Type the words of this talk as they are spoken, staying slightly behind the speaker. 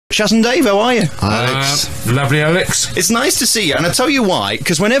Chaz and Dave, how are you? Alex. Lovely, Alex. It's nice to see you, and I'll tell you why,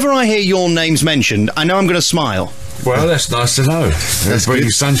 because whenever I hear your names mentioned, I know I'm going to smile. Well, that's nice to know. That's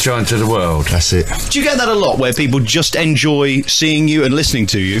bringing sunshine to the world. That's it. Do you get that a lot, where people just enjoy seeing you and listening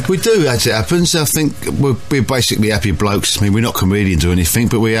to you? We do, as it happens. I think we're basically happy blokes. I mean, we're not comedians or anything,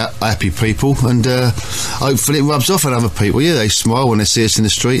 but we're happy people, and hopefully it rubs off on other people. Yeah, they smile when they see us in the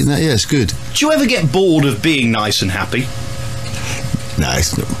street, and that, yeah, it's good. Do you ever get bored of being nice and happy? No,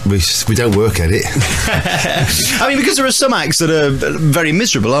 it's not, we don't work at it. I mean, because there are some acts that are very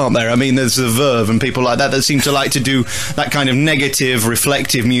miserable, aren't there? I mean, there's the Verve and people like that seem to like to do that kind of negative,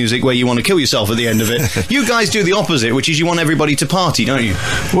 reflective music where you want to kill yourself at the end of it. You guys do the opposite, which is you want everybody to party, don't you?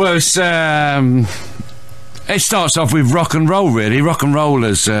 Well, it starts off with rock and roll, really. Rock and roll,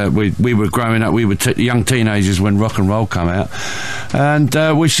 as we were growing up, we were young teenagers when rock and roll came out, and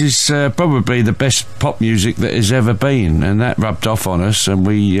which is probably the best pop music that has ever been, and that rubbed off on us, and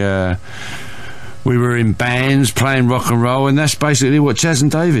we were in bands playing rock and roll, and that's basically what Chaz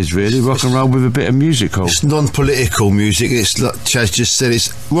and Dave is, really. Rock and roll with a bit of musical. It's non-political music. It's like Chaz just said,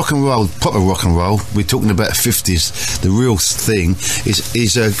 it's rock and roll, proper rock and roll. We're talking about 50s. The real thing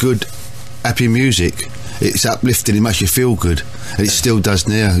is good, happy music. It's uplifting, it makes you feel good, and it still does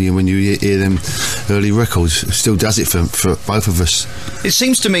now. When you hear them early records, it still does it for both of us. It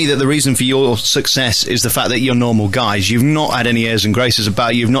seems to me that the reason for your success is the fact that you're normal guys. You've not had any airs and graces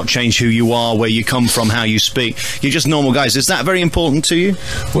about you. You've not changed who you are, where you come from, how you speak. You're just normal guys. Is that very important to you?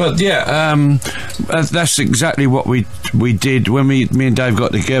 Well, yeah, that's exactly what we did when me and Dave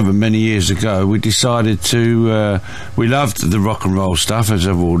got together many years ago. We decided to we loved the rock and roll stuff, as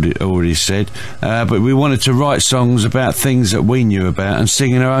I've already said, but we wanted to write songs about things that we knew about and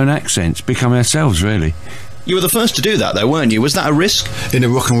sing in our own accents, become ourselves, really. You were the first to do that, though, weren't you? Was that a risk? In a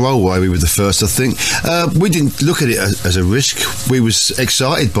rock and roll way, we were the first, I think. We didn't look at it as a risk. We was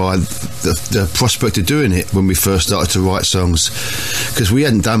excited by the prospect of doing it when we first started to write songs, because we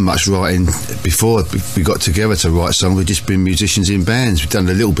hadn't done much writing before we got together to write songs. We'd just been musicians in bands. We'd done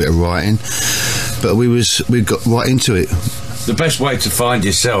a little bit of writing, but we got right into it. The best way to find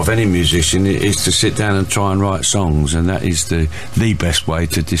yourself, any musician, is to sit down and try and write songs, and that is the best way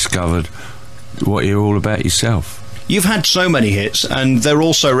to discover what you're all about yourself. You've had so many hits, and they're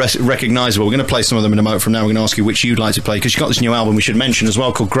also recognisable. We're going to play some of them in a moment from now. We're going to ask you which you'd like to play, because you've got this new album we should mention as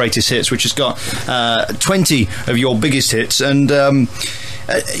well called Greatest Hits, which has got 20 of your biggest hits, and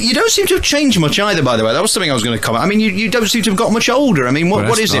you don't seem to have changed much either, by the way. That was something I was going to comment. I mean, you don't seem to have got much older. I mean,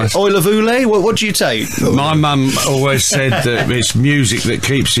 what is nice. it? Oil of Oulé? What do you take? My mum always said that it's music that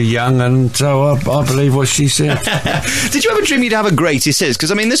keeps you young, and so I believe what she said. Did you ever dream you'd have a greatest hits?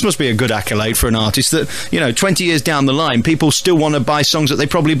 Because, I mean, this must be a good accolade for an artist that, 20 years down the line, people still want to buy songs that they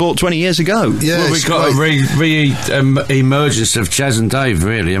probably bought 20 years ago. Yeah, well, we got a emergence of Chaz and Dave,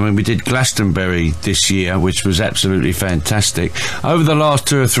 really. I mean, we did Glastonbury this year, which was absolutely fantastic. Over the last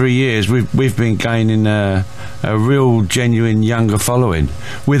 2 or 3 years, we've been gaining a real genuine younger following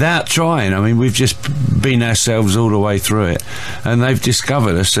without trying. I mean, we've just been ourselves all the way through it, and they've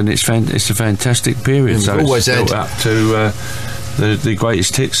discovered us, and it's a fantastic period. Yeah, so it's built up to the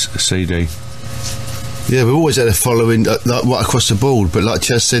greatest hits CD. Yeah, we've always had a following right across the board, but like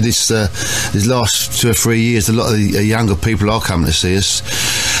Chaz said, these last 2 or 3 years, a lot of the younger people are coming to see us,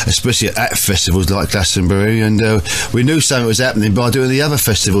 especially at festivals like Glastonbury, and we knew something was happening by doing the other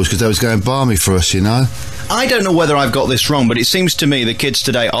festivals, because they was going balmy for us, I don't know whether I've got this wrong, but it seems to me that kids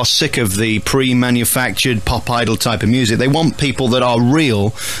today are sick of the pre-manufactured pop idol type of music. They want people that are real,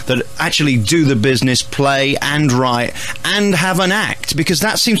 that actually do the business, play and write and have an act, because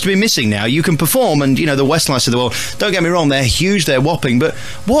that seems to be missing now. You can perform, and the Westlights of the world, don't get me wrong, they're huge, they're whopping, but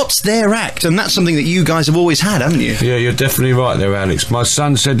what's their act? And that's something that you guys have always had, haven't you? Yeah, you're definitely right there, Alex. My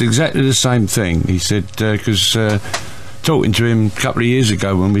son said exactly the same thing. He said, because talking to him a couple of years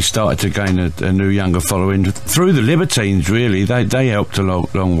ago when we started to gain a new younger following through the Libertines, really, they helped a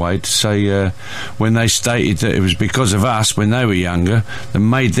long way to say when they stated that it was because of us when they were younger that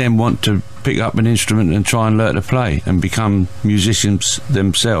made them want to pick up an instrument and try and learn to play and become musicians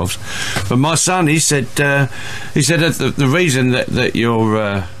themselves. But my son, he said that the reason that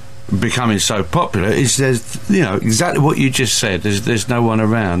you're becoming so popular is there's exactly what you just said. There's no one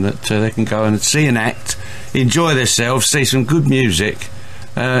around that they can go and see an act, enjoy themselves, see some good music,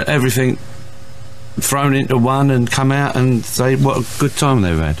 everything thrown into one and come out and say what a good time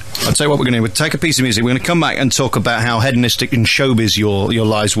they've had. I'll tell you what we're going to do. We'll take a piece of music. We're going to come back and talk about how hedonistic and showbiz your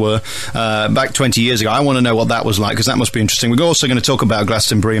lives were back 20 years ago. I want to know what that was like, because that must be interesting. We're also going to talk about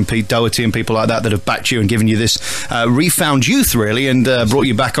Glastonbury and Pete Doherty and people like that have backed you and given you this refound youth, really, and brought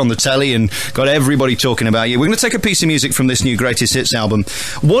you back on the telly and got everybody talking about you. We're going to take a piece of music from this new Greatest Hits album.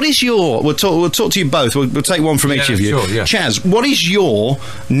 What is your... We'll talk to you both. We'll take one from each of you. Sure, yeah. Chaz, what is your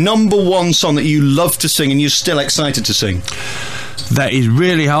number one song that you love to sing and you're still excited to sing? That is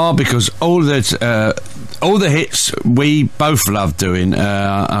really hard, because all the hits we both love doing.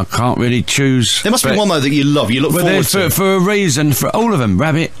 I can't really choose. There must be one, though, that you love. You look forward to. For a reason, for all of them.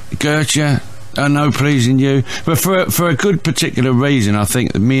 Rabbit, Gertrude, I know Pleasing You, but for a good particular reason. I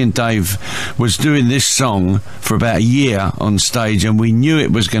think that me and Dave was doing this song for about a year on stage, and we knew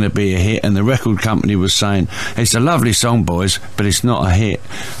it was going to be a hit, and the record company was saying, it's a lovely song, boys, but it's not a hit.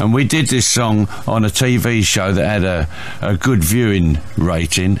 And we did this song on a TV show that had a good viewing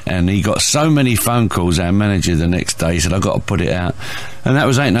rating, and he got so many phone calls, our manager, the next day. He said, I've got to put it out. And that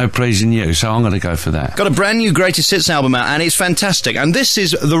was Ain't No Pleasing You, so I'm going to go for that. Got a brand new Greatest Hits album out, and it's fantastic. And this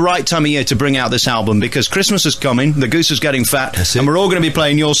is the right time of year to bring out this album, because Christmas is coming, the goose is getting fat, and we're all going to be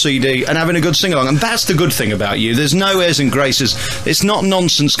playing your CD and having a good sing-along. And that's the good thing about you. There's no airs and graces. It's not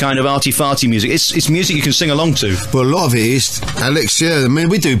nonsense kind of arty-farty music. It's music you can sing along to. Well, a lot of it is, Alex, yeah. I mean,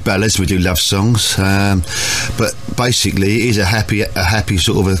 we do ballads, we do love songs, but basically it is a happy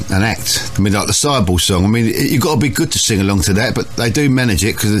sort of an act. I mean, like the Sideball song, I mean, you've got to be good to sing along to that, but they do manage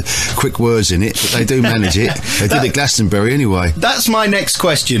it, because quick words in it, but they do manage it. They did at Glastonbury anyway. That's my next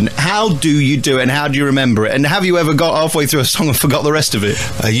question. How do you do it, and how do you remember it? And have you ever got halfway through a song and forgot the rest of it?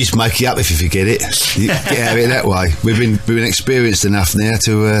 You just make it up if you forget it. You get out of it that way. We've been experienced enough now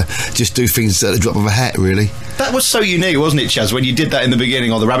to just do things at the drop of a hat, really. That was so unique, wasn't it, Chaz, when you did that in the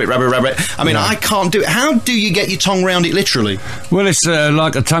beginning, or the rabbit. I mean, I can't do it. How do you get your tongue round it, literally? Well, it's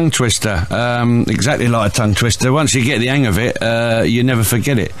like a tongue twister, exactly like a tongue twister. Once you get the hang of it, you never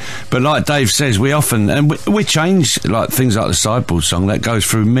forget it. But like Dave says, we often, and we change, like things like the Sideball song, that goes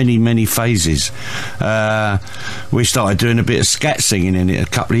through many, many phases. We started doing a bit of scat singing in it a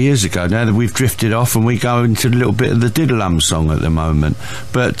couple of years ago. Now that we've drifted off, and we go into a little bit of the diddle-um song at the moment.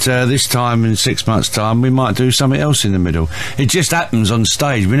 But this time, in 6 months' time, we might do something else in the middle. It just happens on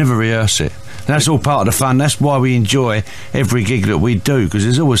stage. We never rehearse it. That's all part of the fun. That's why we enjoy every gig that we do, because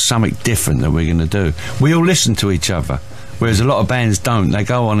there's always something different that we're going to do. We all listen to each other, whereas a lot of bands don't. They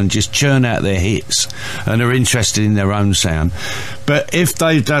go on and just churn out their hits and are interested in their own sound. But if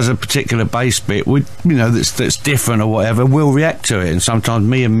Dave does a particular bass bit, that's different or whatever, we'll react to it. And sometimes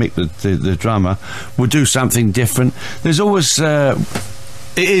me and Mick, the drummer, will do something different. There's always...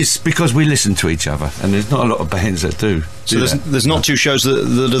 it is because we listen to each other, and there's not a lot of bands that do. So there's not two shows that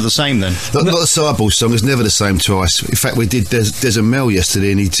are the same then? Not the Sideball song is never the same twice. In fact, we did There's a Mel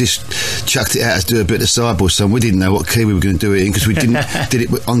yesterday, and he just chucked it out to do a bit of Sideball song. We didn't know what key we were going to do it in, because we did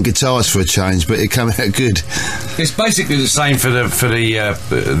it on guitars for a change, but it came out good. It's basically the same for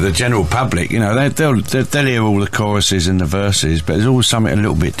the general public. You know, they'll hear all the choruses and the verses, but there's always something a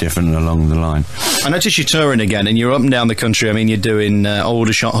little bit different along the line. I notice you're touring again, and you're up and down the country. I mean, you're doing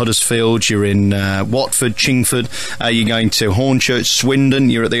Aldershot, Huddersfield, you're in Watford, Chingford, you're going to Hornchurch,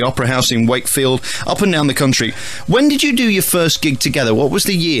 Swindon, you're at the Opera House in Wakefield, up and down the country. When did you do your first gig together? What was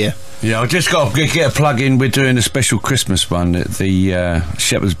the year? Yeah, I've just got to get a plug in. We're doing a special Christmas one at the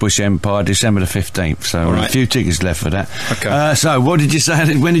Shepherd's Bush Empire, December the 15th. So a few tickets left for that. Okay. So what did you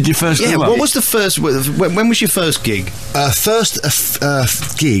say? When did you first go up? What was the first... When was your first gig? First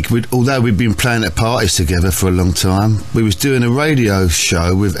gig, although we'd been playing at parties together for a long time, we was doing a radio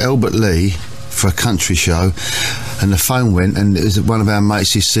show with Albert Lee for a country show, and the phone went, and it was one of our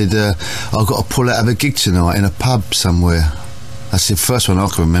mates. He said, I've got to pull out of a gig tonight in a pub somewhere. That's the first one I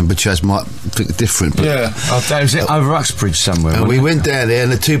can remember. Chaz might think different. But was it over Uxbridge somewhere? And we went down there,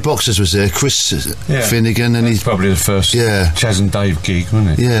 and the two boxers was there, Chris Finnegan, and he's probably the first Chaz and Dave gig,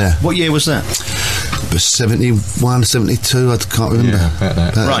 wasn't it? Yeah. What year was that? It was 71, 72, I can't remember. Yeah, about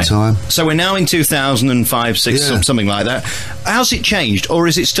that. That time. So we're now in 2005, 6, something like that. How's it changed, or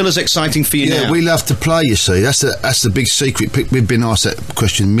is it still as exciting for you now? Yeah, we love to play, you see. That's the big secret. We've been asked that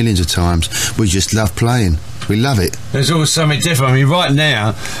question millions of times. We just love playing. We love it. There's always something different. I mean, right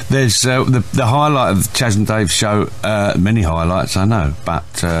now, there's the highlight of Chaz and Dave's show, many highlights, I know, but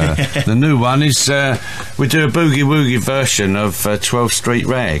the new one is we do a boogie-woogie version of 12th Street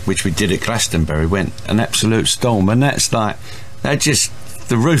Rag, which we did at Glastonbury, went an absolute storm, and that's like,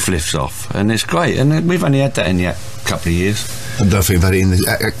 the roof lifts off, and it's great, and we've only had that in yet a couple of years. I don't think we've had it in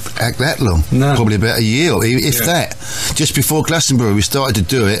the act that long. No. Probably about a year, if that. just before Glastonbury, we started to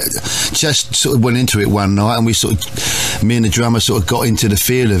do it. Just sort of went into it one night, and me and the drummer sort of got into the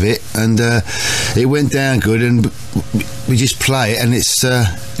feel of it, and it went down good, and we just play it, and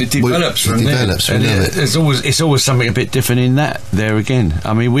it develops from there. And it's always something a bit different in that. There again,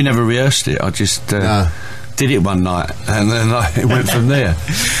 I mean, we never rehearsed it. I just did it one night, and then it went from there.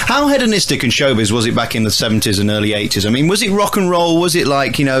 How hedonistic and showbiz was it back in the 70s and early 80s? I mean, was it rock and roll? Was it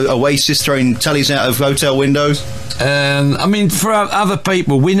like, Oasis throwing tellies out of hotel windows? I mean, for other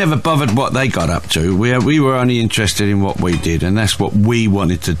people, we never bothered what they got up to. We were only interested in what we did, and that's what we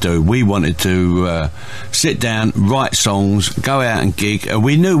wanted to do. We wanted to sit down, write songs, go out and gig. And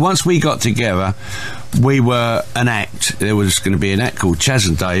we knew once we got together, we were an act. There was going to be an act called Chaz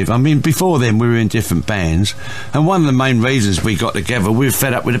and Dave. I mean, before then, we were in different bands, and one of the main reasons we got together, we were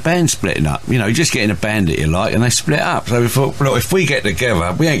fed up with the band splitting up. You just get in a band that you like, and they split up. So we thought, look, if we get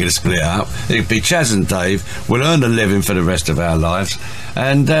together, we ain't going to split up. It'd be Chaz and Dave. We'll earn a living for the rest of our lives,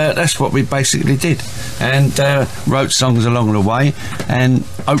 and that's what we basically did. And wrote songs along the way, and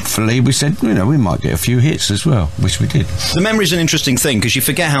hopefully we said, we might get a few hits as well, which we did. The memory's an interesting thing, because you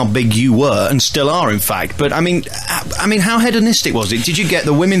forget how big you were, and still are, in fact. But I mean, how hedonistic was it? Did you get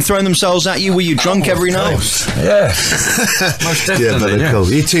the women throwing themselves at you? Were you drunk every night? Yeah, most definitely. Yeah.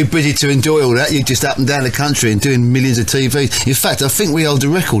 Cool. You're too busy to enjoy all that. You're just up and down the country and doing millions of TV. In fact, I think we hold the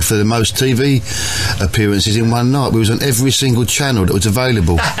record for the most TV appearances in one night. We was on every single channel that was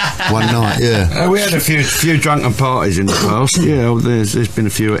available one night. Yeah, we had a few drunken parties in the past. Yeah, there's been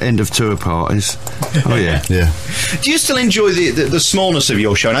a few end of tour parties. Oh yeah. Yeah. Do you still enjoy the smallness of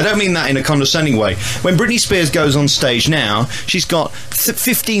your show? And I don't mean that in a condescending way. When Britney Spears goes on stage now, she's got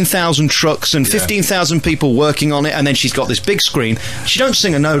 15,000 trucks and 15,000 people working on it, and then she's got this big screen. She don't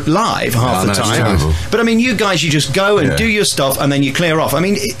sing a note live half the time. But I mean, you guys, you just go and do your stuff, and then you clear off. I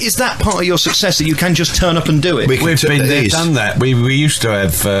mean, is that part of your success, that you can just turn up and do it? We've been there, done that. We used to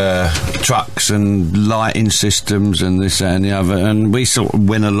have trucks and lighting systems and this, that and the other, and we sort of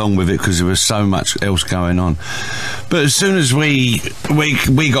went along with it because there was so much else going on. But as soon as we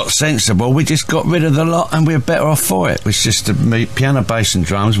got sensible, we just got rid of the lot, and we were better off for it. It's just piano, bass and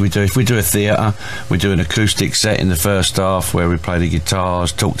drums. If we do a theatre, we do an acoustic set in the first half where we play the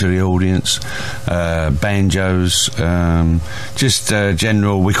guitars, talk to the audience, banjos,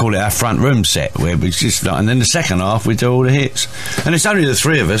 general, we call it our front room set, where we just and then the second half we do all the hits. And it's only the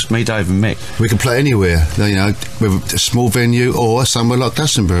three of us, me, Dave and Mick. We can play anywhere, with a small venue or somewhere like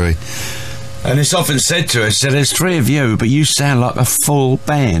Glastonbury. And it's often said to us, there's three of you, but you sound like a full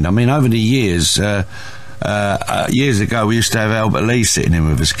band. I mean, over the years, years ago, we used to have Albert Lee sitting in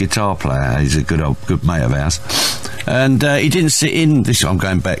with us, guitar player. He's a good mate of ours. And he didn't sit in, I'm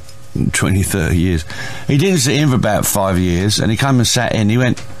going back 20, 30 years. He didn't sit in for about 5 years, and he came and sat in. He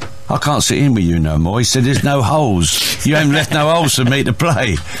went, I can't sit in with you no more. He said, there's no holes. You haven't left no holes for me to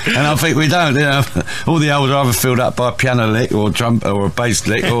play. And I think we don't. All the holes are either filled up by a piano lick or a bass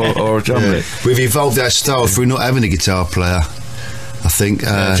lick or a drum lick. We've evolved our style through not having a guitar player, I think.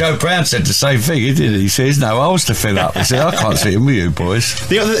 Joe Brown said the same thing, didn't he? He said, there's no holes to fill up. He said, I can't sit in with you, boys.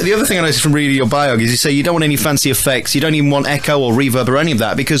 The other thing I noticed from reading your bio is you say you don't want any fancy effects, you don't even want echo or reverb or any of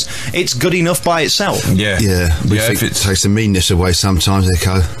that, because it's good enough by itself. Yeah. We think it takes the meanness away sometimes,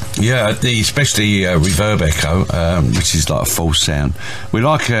 echo. Yeah, especially reverb echo, which is like a false sound. We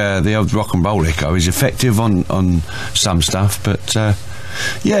like the old rock and roll echo. Is effective on some stuff, but...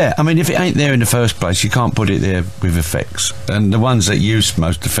 yeah, I mean, if it ain't there in the first place, you can't put it there with effects. And the ones that use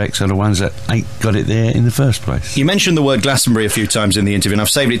most effects are the ones that ain't got it there in the first place. You mentioned the word Glastonbury a few times in the interview, and I've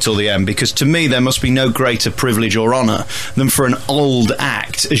saved it till the end, because to me there must be no greater privilege or honour than for an old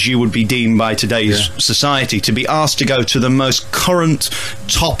act, as you would be deemed by today's society, to be asked to go to the most current,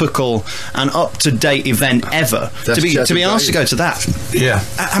 topical and up-to-date event ever. To be asked to go to that. Yeah.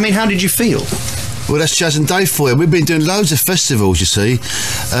 I mean, how did you feel? Well, that's Chaz and Dave for you. We've been doing loads of festivals, you see.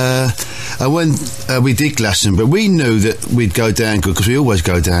 And when we did Glastonbury, we knew that we'd go down good, because we always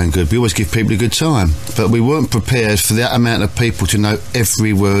go down good. We always give people a good time. But we weren't prepared for that amount of people to know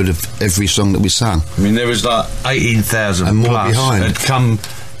every word of every song that we sang. I mean, there was like 18,000 and more plus had come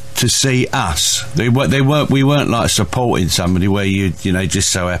to see us. We weren't like supporting somebody where you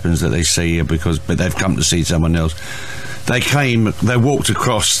just so happens that they see you but they've come to see someone else. They walked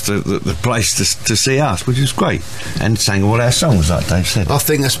across the place to see us, which is great, and sang all our songs, like Dave said. I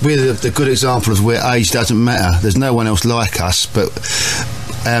think that's really the good example of where age doesn't matter. There's no one else like us, but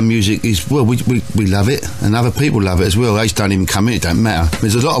our music is, well, we love it, and other people love it as well. Age don't even come in, it don't matter.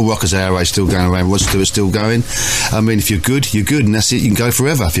 There's a lot of rockers our age still going around. Rod Stewart's still going. I mean, if you're good, you're good, and that's it. You can go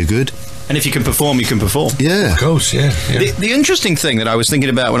forever if you're good. And if you can perform, you can perform. Yeah. Of course, yeah. The interesting thing that I was thinking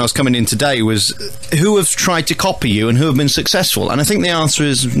about when I was coming in today was who have tried to copy you and who have been successful. And I think the answer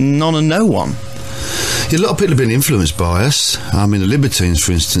is none and no one. Yeah, a lot of people have been influenced by us. I mean, the Libertines,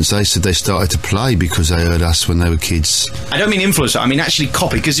 for instance, they said they started to play because they heard us when they were kids. I don't mean influence, I mean actually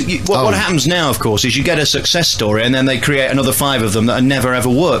copy. Because what happens now, of course, is you get a success story and then they create another 5 of them that never ever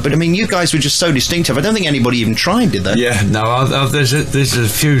work. But I mean, you guys were just so distinctive. I don't think anybody even tried, did they? Yeah, no, there's a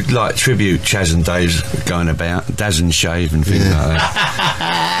few like tribute Chaz and Dave's going about, Daz and Shave and things like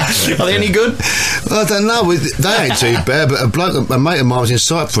that. Are they any good? Well, I don't know. They ain't too bad, but a mate of mine was in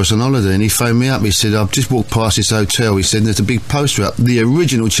Cyprus on holiday and he phoned me up. He said, I've just walked past this hotel. He said, there's a big poster up. The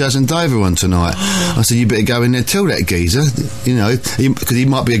original Chaz and Dave are on tonight. I said, you better go in there, tell that geezer, you know, because he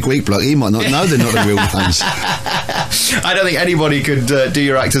might be a Greek bloke. He might not know they're not the real ones. I don't think anybody could do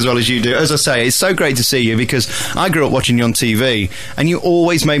your act as well as you do. As I say, it's so great to see you because I grew up watching you on TV and you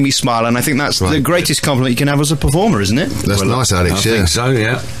always made me smile, and I think that's the greatest compliment you can have as a performer, isn't it? That's nice, Alex. I think so,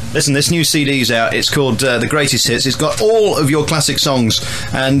 yeah. Listen, this new CD's out. It's called The Greatest Hits. It's got all of your classic songs.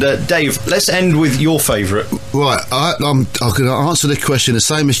 And Dave, let's end with your favourite. Right, I can answer the question the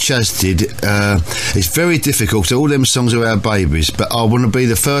same as Chaz did. It's very difficult. All them songs are our babies, but I want to be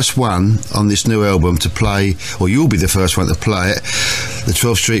the first one on this new album to play, or you'll be the first one to play it, the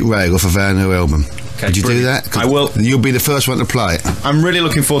 12th Street Rag off of our new album. Okay, Would you do that? I will. You'll be the first one to play it. I'm really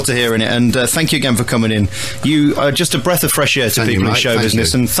looking forward to hearing it, and thank you again for coming in. You are just a breath of fresh air to people in show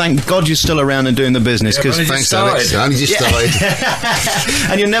business, and thank God you're still around and doing the business. Because thanks, Alex. I only just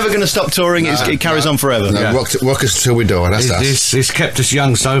started. And you're never going to stop touring. It carries on forever. No, rock us till we die. That's us. It's kept us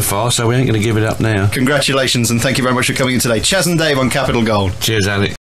young so far, so we ain't going to give it up now. Congratulations, and thank you very much for coming in today. Chaz and Dave on Capital Gold. Cheers, Alex.